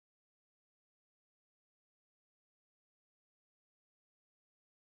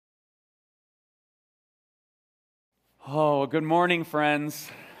Oh, good morning, friends.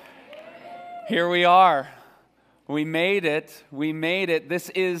 Here we are. We made it. We made it. This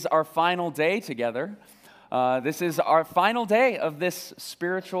is our final day together. This is our final day of this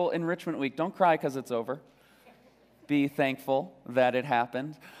spiritual enrichment week. Don't cry because it's over. Be thankful that it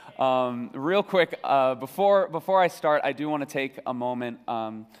happened. Real quick, before I start, I do want to take a moment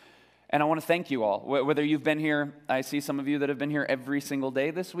and I want to thank you all. Whether you've been here, I see some of you that have been here every single day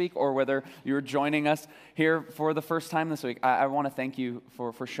this week, or whether you're joining us here for the first time this week, I want to thank you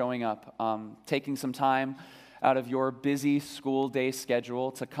for showing up, taking some time out of your busy school day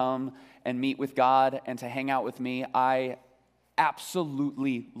schedule to come and meet with God and to hang out with me. I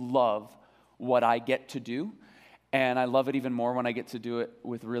absolutely love what I get to do, and I love it even more when I get to do it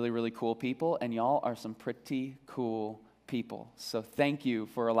with really, really cool people, and y'all are some pretty cool people. So thank you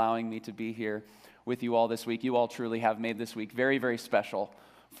for allowing me to be here with you all this week. You all truly have made this week very, very special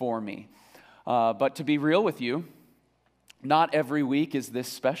for me. But to be real with you, not every week is this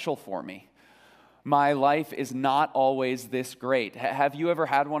special for me. My life is not always this great. Have you ever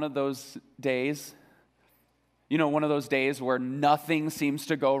had one of those days? You know, one of those days where nothing seems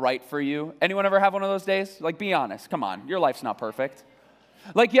to go right for you? Anyone ever have one of those days? Like, be honest. Come on. Your life's not perfect.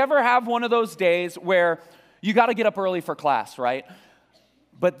 Like, you ever have one of those days where you got to get up early for class, right?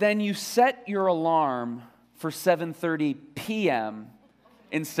 But then you set your alarm for 7:30 p.m.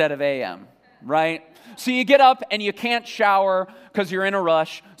 instead of a.m., right? So you get up and you can't shower because you're in a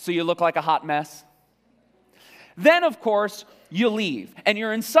rush, so you look like a hot mess. Then, of course, you leave, and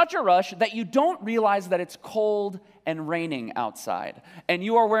you're in such a rush that you don't realize that it's cold and raining outside, and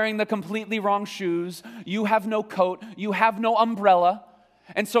you are wearing the completely wrong shoes, you have no coat, you have no umbrella,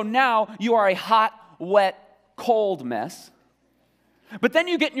 and so now you are a hot, wet, cold mess. But then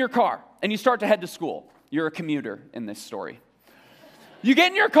you get in your car and you start to head to school. You're a commuter in this story. You get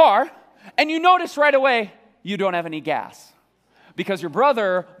in your car and you notice right away you don't have any gas because your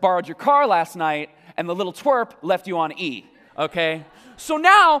brother borrowed your car last night and the little twerp left you on E, okay? So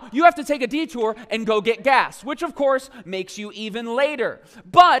now you have to take a detour and go get gas, which of course makes you even later.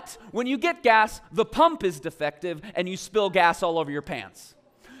 But when you get gas, the pump is defective and you spill gas all over your pants.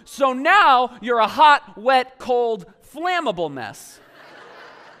 So now you're a hot, wet, cold, flammable mess.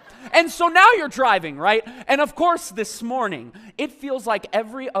 And so now you're driving, right? And of course, this morning, it feels like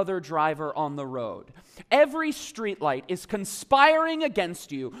every other driver on the road. Every streetlight is conspiring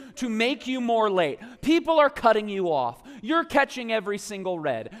against you to make you more late. People are cutting you off. You're catching every single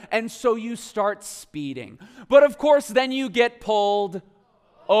red. And so you start speeding. But of course, then you get pulled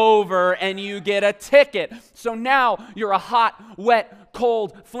over and you get a ticket. So now you're a hot, wet,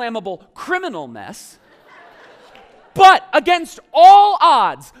 cold, flammable criminal mess. But against all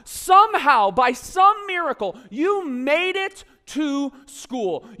odds, somehow, by some miracle, you made it to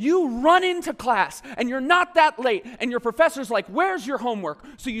school. You run into class and you're not that late and your professor's like, "Where's your homework?"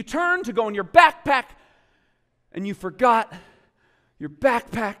 So you turn to go in your backpack and you forgot your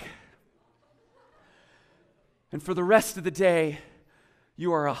backpack. And for the rest of the day,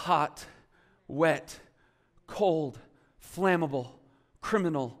 you are a hot, wet, cold, flammable,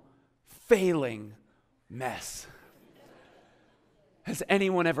 criminal, failing mess. Has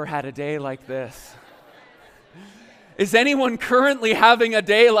anyone ever had a day like this? Is anyone currently having a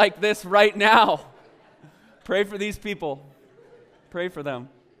day like this right now? Pray for these people. Pray for them.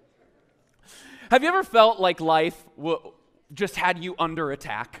 Have you ever felt like life just had you under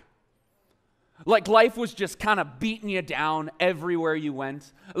attack? Like life was just kind of beating you down everywhere you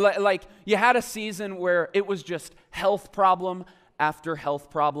went. Like you had a season where it was just health problem after health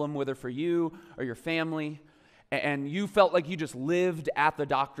problem, whether for you or your family. And you felt like you just lived at the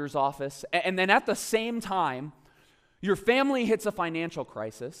doctor's office. And then at the same time, your family hits a financial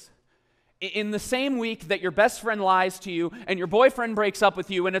crisis. In the same week that your best friend lies to you and your boyfriend breaks up with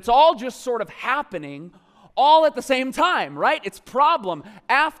you, and it's all just sort of happening all at the same time, right? It's problem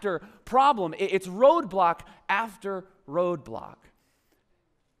after problem. It's roadblock after roadblock.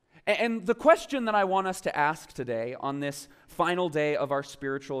 And the question that I want us to ask today on this final day of our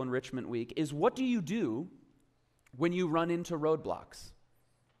spiritual enrichment week is, what do you do when you run into roadblocks?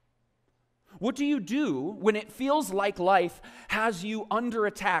 What do you do when it feels like life has you under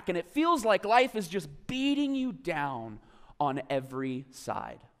attack and it feels like life is just beating you down on every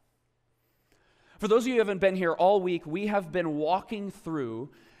side? For those of you who haven't been here all week, we have been walking through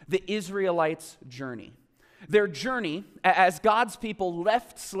the Israelites' journey. Their journey as God's people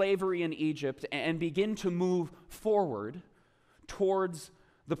left slavery in Egypt and begin to move forward towards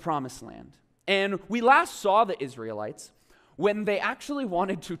the Promised Land. And we last saw the Israelites when they actually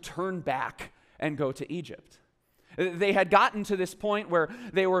wanted to turn back and go to Egypt. They had gotten to this point where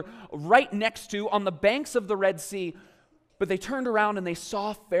they were right next to, on the banks of the Red Sea, But they turned around and they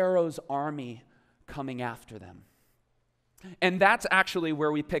saw Pharaoh's army coming after them. And that's actually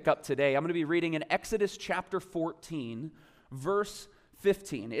where we pick up today. I'm going to be reading in Exodus chapter 14, verse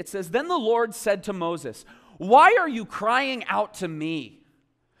 15. It says, "Then the Lord said to Moses, 'Why are you crying out to me?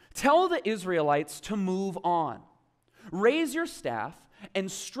 Tell the Israelites to move on. Raise your staff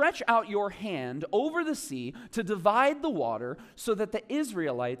and stretch out your hand over the sea to divide the water so that the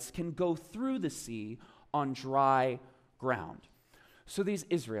Israelites can go through the sea on dry ground.'" So these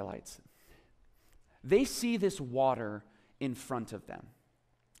Israelites, they see this water in front of them.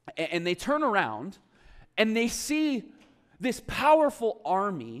 And they turn around and they see this powerful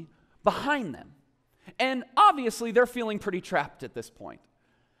army behind them. And obviously they're feeling pretty trapped at this point.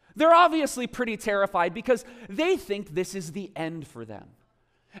 They're obviously pretty terrified because they think this is the end for them.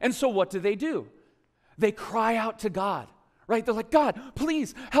 And so what do? They cry out to God, right? They're like, "God,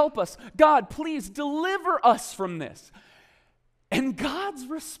 please help us. God, please deliver us from this." And God's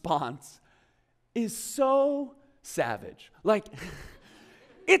response is so savage. Like,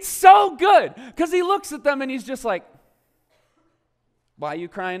 it's so good because he looks at them and he's just like, "Why are you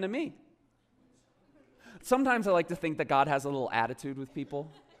crying to me?" Sometimes I like to think that God has a little attitude with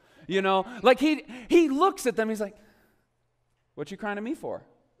people. You know, like he looks at them, he's like, "What you crying to me for?"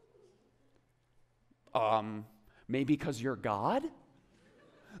 Maybe because you're God?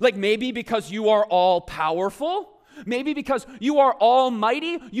 Like maybe because you are all powerful? Maybe because you are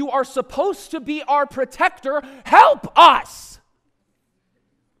almighty? You are supposed to be our protector. Help us!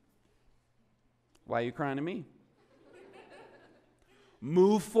 Why are you crying to me?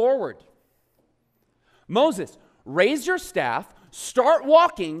 Move forward. Moses, raise your staff, start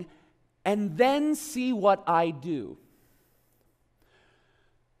walking, and then see what I do.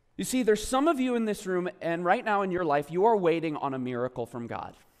 You see, there's some of you in this room, and right now in your life, you are waiting on a miracle from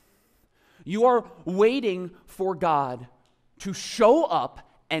God. You are waiting for God to show up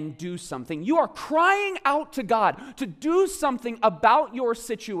and do something. You are crying out to God to do something about your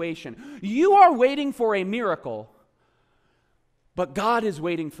situation. You are waiting for a miracle, but God is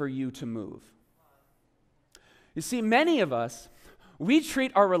waiting for you to move. You see, many of us, we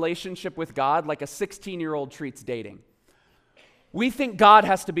treat our relationship with God like a 16-year-old treats dating. We think God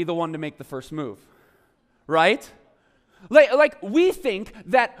has to be the one to make the first move, right? Like we think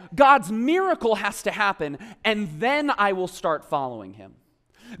that God's miracle has to happen, and then I will start following him.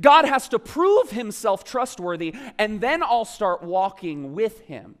 God has to prove himself trustworthy, and then I'll start walking with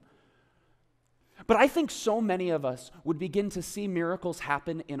him. But I think so many of us would begin to see miracles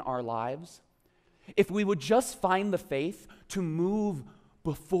happen in our lives if we would just find the faith to move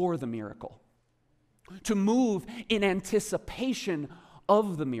before the miracle, to move in anticipation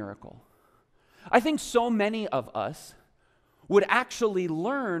of the miracle. I think so many of us would actually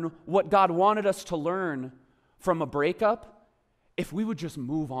learn what God wanted us to learn from a breakup if we would just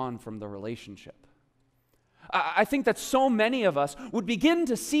move on from the relationship. I think that so many of us would begin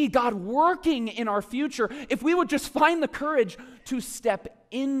to see God working in our future if we would just find the courage to step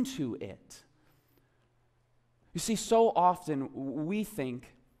into it. You see, so often we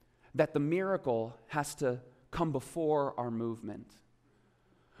think that the miracle has to come before our movement.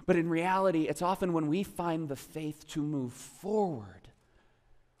 But in reality, it's often when we find the faith to move forward,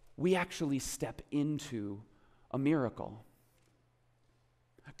 we actually step into a miracle.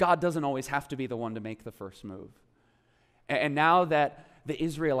 God doesn't always have to be the one to make the first move. And now that the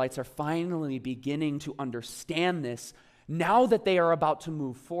Israelites are finally beginning to understand this, now that they are about to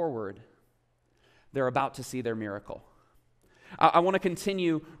move forward, they're about to see their miracle. I want to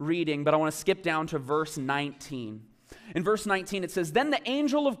continue reading, but I want to skip down to verse 19. In verse 19, it says, "Then the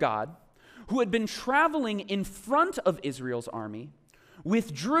angel of God, who had been traveling in front of Israel's army,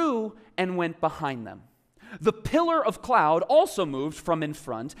 withdrew and went behind them. The pillar of cloud also moved from in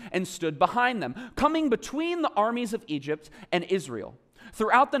front and stood behind them, coming between the armies of Egypt and Israel.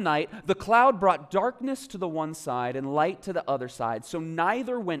 Throughout the night, the cloud brought darkness to the one side and light to the other side, so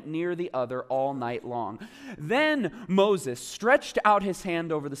neither went near the other all night long. Then Moses stretched out his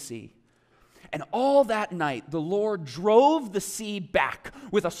hand over the sea. And all that night, the Lord drove the sea back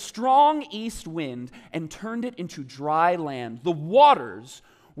with a strong east wind and turned it into dry land. The waters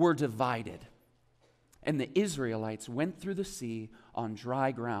were divided. And the Israelites went through the sea on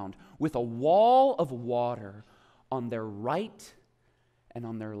dry ground with a wall of water on their right and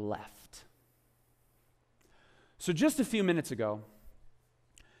on their left." So just a few minutes ago,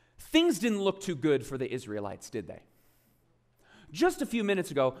 things didn't look too good for the Israelites, did they? Just a few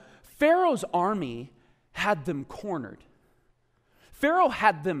minutes ago, Pharaoh's army had them cornered. Pharaoh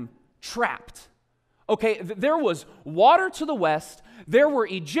had them trapped. Okay, there was water to the west, There were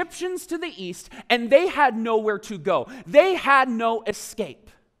Egyptians to the east, and they had nowhere to go. They had no escape.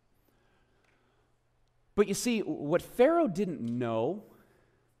 But you see, what Pharaoh didn't know,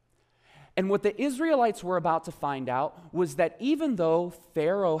 and what the Israelites were about to find out, was that even though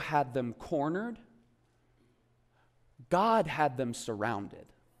Pharaoh had them cornered, God had them surrounded.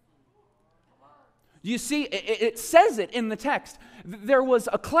 You see, it says it in the text. There was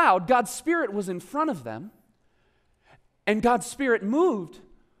a cloud. God's Spirit was in front of them. And God's Spirit moved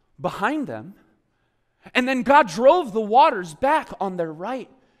behind them. And then God drove the waters back on their right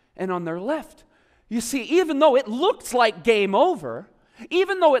and on their left. You see, even though it looked like game over,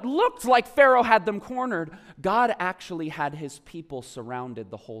 even though it looked like Pharaoh had them cornered, God actually had his people surrounded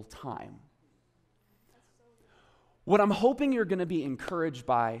the whole time. What I'm hoping you're going to be encouraged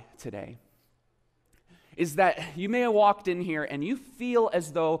by today is that you may have walked in here and you feel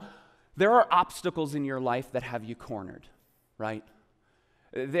as though there are obstacles in your life that have you cornered, right?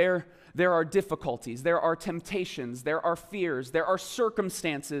 There are difficulties, there are temptations, there are fears, there are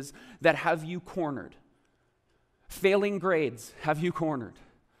circumstances that have you cornered. Failing grades have you cornered.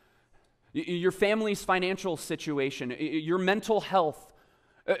 Your family's financial situation, your mental health,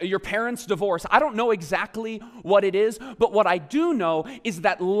 your parents' divorce. I don't know exactly what it is, but what I do know is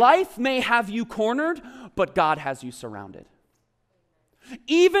that life may have you cornered, but God has you surrounded.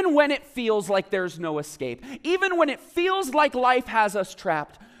 Even when it feels like there's no escape, even when it feels like life has us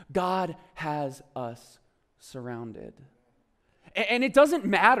trapped, God has us surrounded. And it doesn't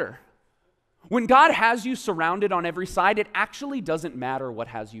matter. When God has you surrounded on every side, it actually doesn't matter what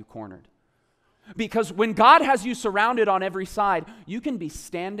has you cornered. Because when God has you surrounded on every side, you can be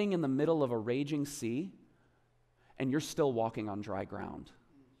standing in the middle of a raging sea and you're still walking on dry ground.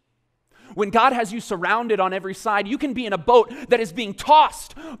 When God has you surrounded on every side, you can be in a boat that is being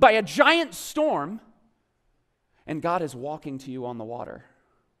tossed by a giant storm and God is walking to you on the water.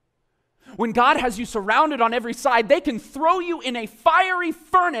 When God has you surrounded on every side, they can throw you in a fiery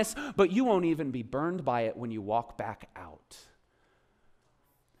furnace, but you won't even be burned by it when you walk back out.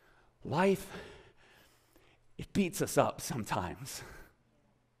 Life, it beats us up sometimes.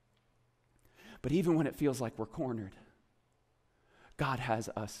 But even when it feels like we're cornered, God has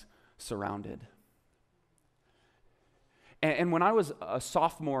us surrounded. And when I was a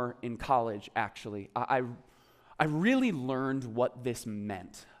sophomore in college, actually, I really learned what this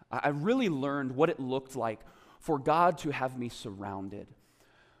meant. I really learned what it looked like for God to have me surrounded.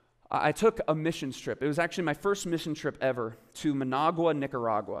 I took a missions trip. It was actually my first mission trip ever to Managua,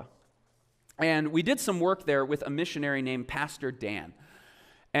 Nicaragua. And we did some work there with a missionary named Pastor Dan.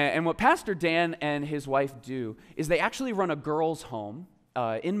 And what Pastor Dan and his wife do is they actually run a girls' home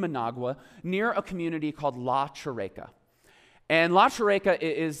in Managua near a community called La Churreca. And La Churreca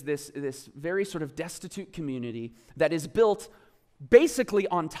is this very sort of destitute community that is built basically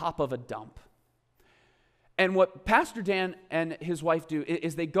on top of a dump. And what Pastor Dan and his wife do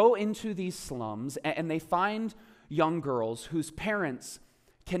is they go into these slums and they find young girls whose parents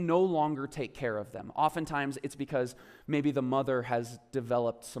can no longer take care of them. Oftentimes it's because maybe the mother has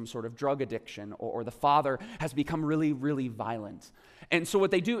developed some sort of drug addiction or the father has become really, really violent. And so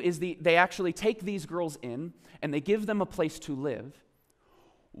what they do is they actually take these girls in and they give them a place to live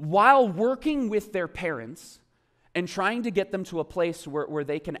while working with their parents and trying to get them to a place where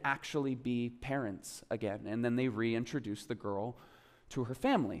they can actually be parents again. And then they reintroduce the girl to her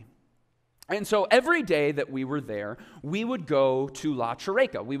family. And so every day that we were there, we would go to La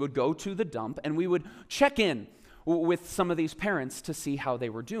Churreca. We would go to the dump, and we would check in with some of these parents to see how they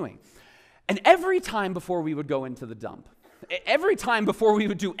were doing. And every time before we would go into the dump, every time before we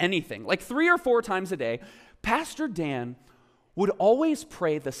would do anything, like 3 or 4 times a day, Pastor Dan would always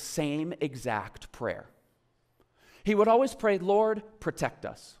pray the same exact prayer. He would always pray, Lord, protect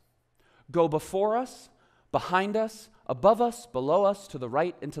us. Go before us, behind us, above us, below us, to the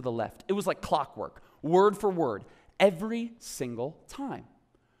right and to the left. It was like clockwork, word for word, every single time.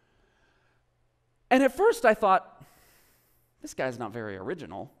 And at first I thought, this guy's not very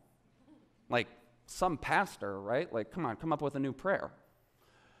original. Like some pastor, right? Like, come on, come up with a new prayer.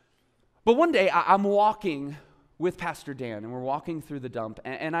 But one day I'm walking with Pastor Dan, and we're walking through the dump,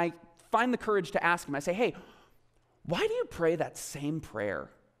 and I find the courage to ask him. I say, hey, why do you pray that same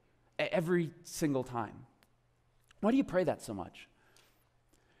prayer every single time? Why do you pray that so much?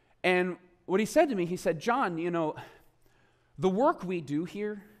 And what he said to me, he said, John, you know, the work we do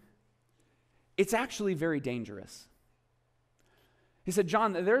here, it's actually very dangerous. He said,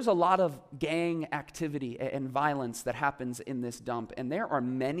 John, there's a lot of gang activity and violence that happens in this dump, and there are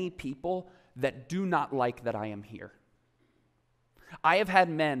many people that do not like that I am here. I have had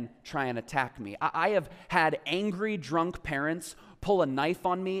men try and attack me. I have had angry, drunk parents pull a knife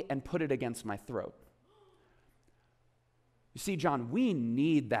on me and put it against my throat. You see, John, we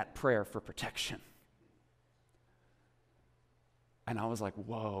need that prayer for protection. And I was like,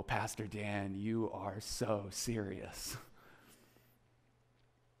 whoa, Pastor Dan, you are so serious.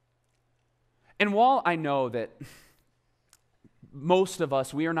 And while I know that most of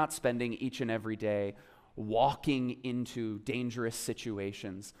us, we are not spending each and every day walking into dangerous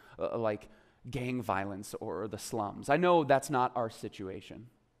situations like gang violence or the slums. I know that's not our situation.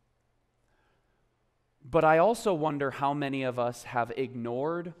 But I also wonder how many of us have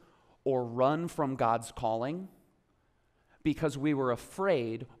ignored or run from God's calling because we were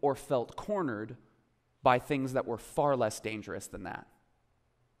afraid or felt cornered by things that were far less dangerous than that.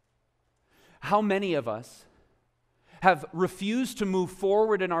 How many of us have refused to move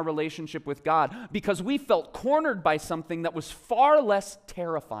forward in our relationship with God because we felt cornered by something that was far less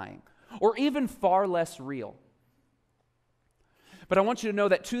terrifying or even far less real? But I want you to know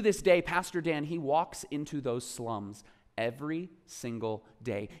that to this day, Pastor Dan, he walks into those slums every single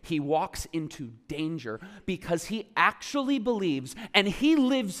day. He walks into danger because he actually believes and he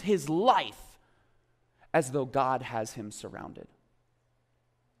lives his life as though God has him surrounded.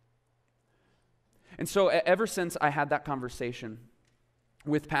 And so ever since I had that conversation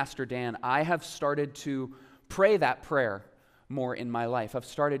with Pastor Dan, I have started to pray that prayer more in my life. I've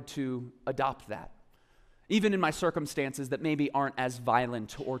started to adopt that, even in my circumstances that maybe aren't as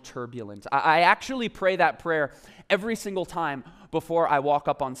violent or turbulent. I actually pray that prayer every single time before I walk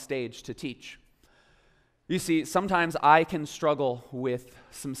up on stage to teach. You see, sometimes I can struggle with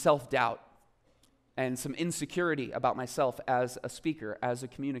some self-doubt and some insecurity about myself as a speaker, as a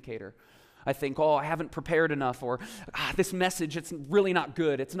communicator. I think, oh, I haven't prepared enough, or this message, it's really not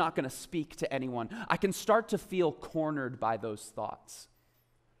good. It's not going to speak to anyone. I can start to feel cornered by those thoughts.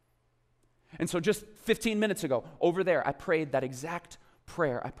 And so just 15 minutes ago, over there, I prayed that exact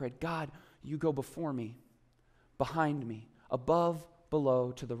prayer. I prayed, God, you go before me, behind me, above,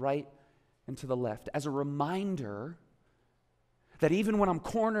 below, to the right, and to the left, as a reminder that even when I'm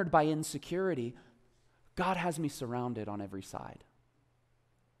cornered by insecurity, God has me surrounded on every side.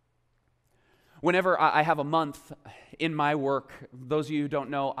 Whenever I have a month in my work, those of you who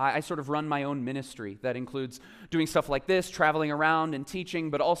don't know, I sort of run my own ministry that includes doing stuff like this, traveling around and teaching,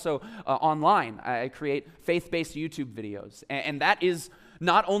 but also online. I create faith-based YouTube videos, and that is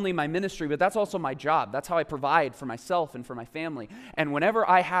not only my ministry, but that's also my job. That's how I provide for myself and for my family. And whenever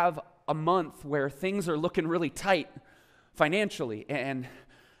I have a month where things are looking really tight financially, and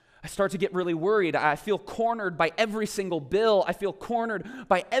I start to get really worried. I feel cornered by every single bill. I feel cornered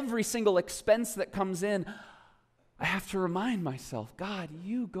by every single expense that comes in. I have to remind myself, God,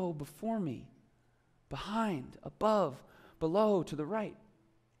 you go before me, behind, above, below, to the right,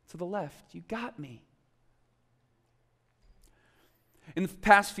 to the left. You got me. In the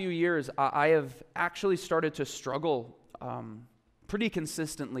past few years, I have actually started to struggle pretty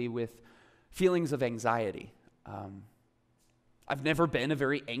consistently with feelings of anxiety. I've never been a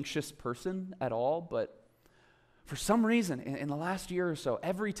very anxious person at all, but for some reason, in the last year or so,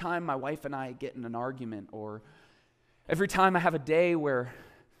 every time my wife and I get in an argument, or every time I have a day where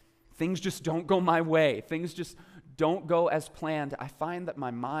things just don't go my way, things just don't go as planned, I find that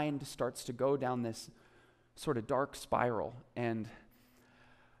my mind starts to go down this sort of dark spiral, and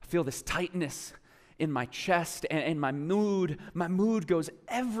I feel this tightness in my chest, and my mood goes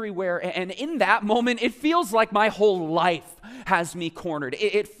everywhere. And in that moment, it feels like my whole life has me cornered.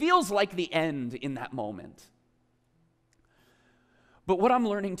 It feels like the end in that moment. But what I'm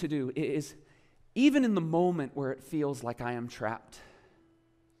learning to do is, even in the moment where it feels like I am trapped,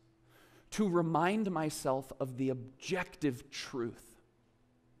 to remind myself of the objective truth.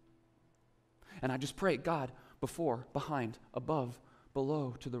 And I just pray, God, before, behind, above,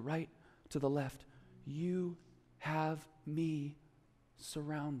 below, to the right, to the left, you have me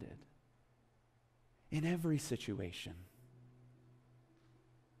surrounded in every situation.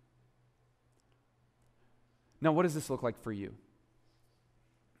 Now, what does this look like for you?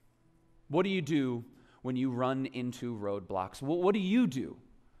 What do you do when you run into roadblocks? What do you do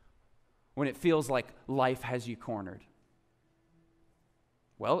when it feels like life has you cornered?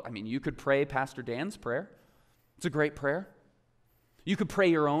 Well, you could pray Pastor Dan's prayer. It's a great prayer. You could pray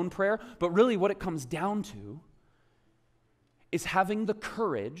your own prayer, but really what it comes down to is having the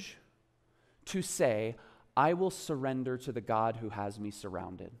courage to say, I will surrender to the God who has me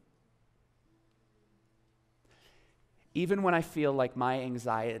surrounded. Even when I feel like my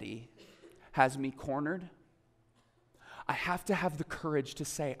anxiety has me cornered, I have to have the courage to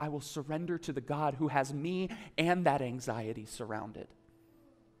say, I will surrender to the God who has me and that anxiety surrounded.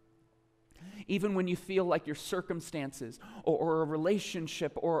 even when you feel like your circumstances or a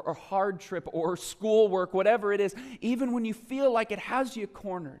relationship or a hard trip or schoolwork, whatever it is, even when you feel like it has you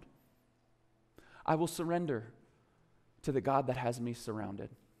cornered, I will surrender to the God that has me surrounded.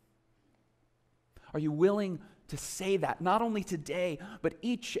 Are you willing to say that, not only today, but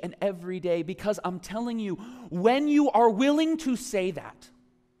each and every day? Because I'm telling you, when you are willing to say that,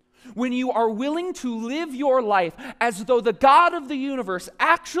 when you are willing to live your life as though the God of the universe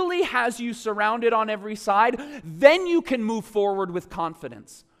actually has you surrounded on every side, then you can move forward with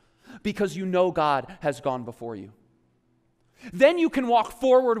confidence because you know God has gone before you. Then you can walk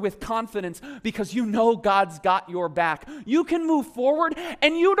forward with confidence because you know God's got your back. You can move forward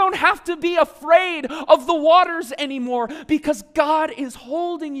and you don't have to be afraid of the waters anymore because God is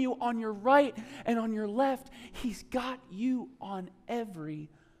holding you on your right and on your left. He's got you on every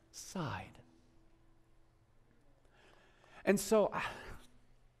side. And so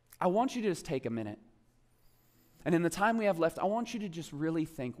I want you to just take a minute. And in the time we have left, I want you to just really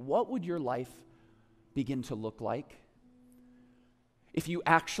think, what would your life begin to look like if you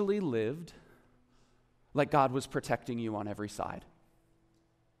actually lived like God was protecting you on every side?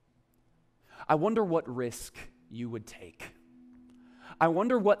 I wonder what risk you would take. I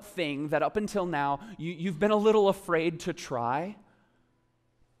wonder what thing that up until now you've been a little afraid to try.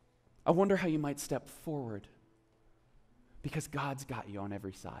 I wonder how you might step forward because God's got you on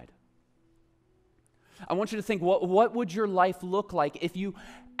every side. I want you to think, what would your life look like if you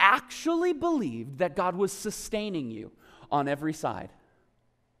actually believed that God was sustaining you on every side?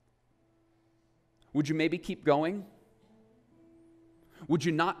 Would you maybe keep going? Would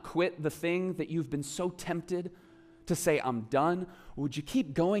you not quit the thing that you've been so tempted to say, I'm done? Would you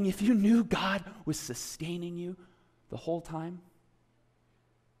keep going if you knew God was sustaining you the whole time?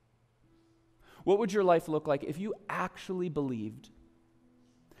 What would your life look like if you actually believed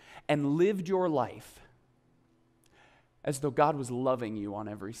and lived your life as though God was loving you on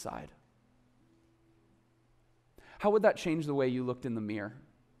every side? How would that change the way you looked in the mirror?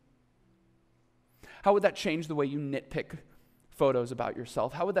 How would that change the way you nitpick photos about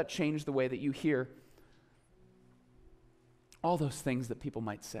yourself? How would that change the way that you hear all those things that people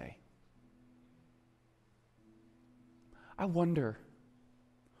might say? I wonder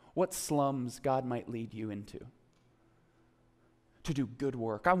what slums God might lead you into to do good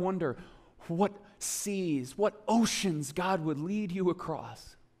work. I wonder what seas, what oceans God would lead you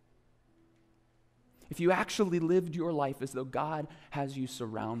across if you actually lived your life as though God has you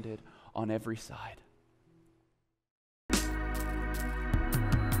surrounded on every side.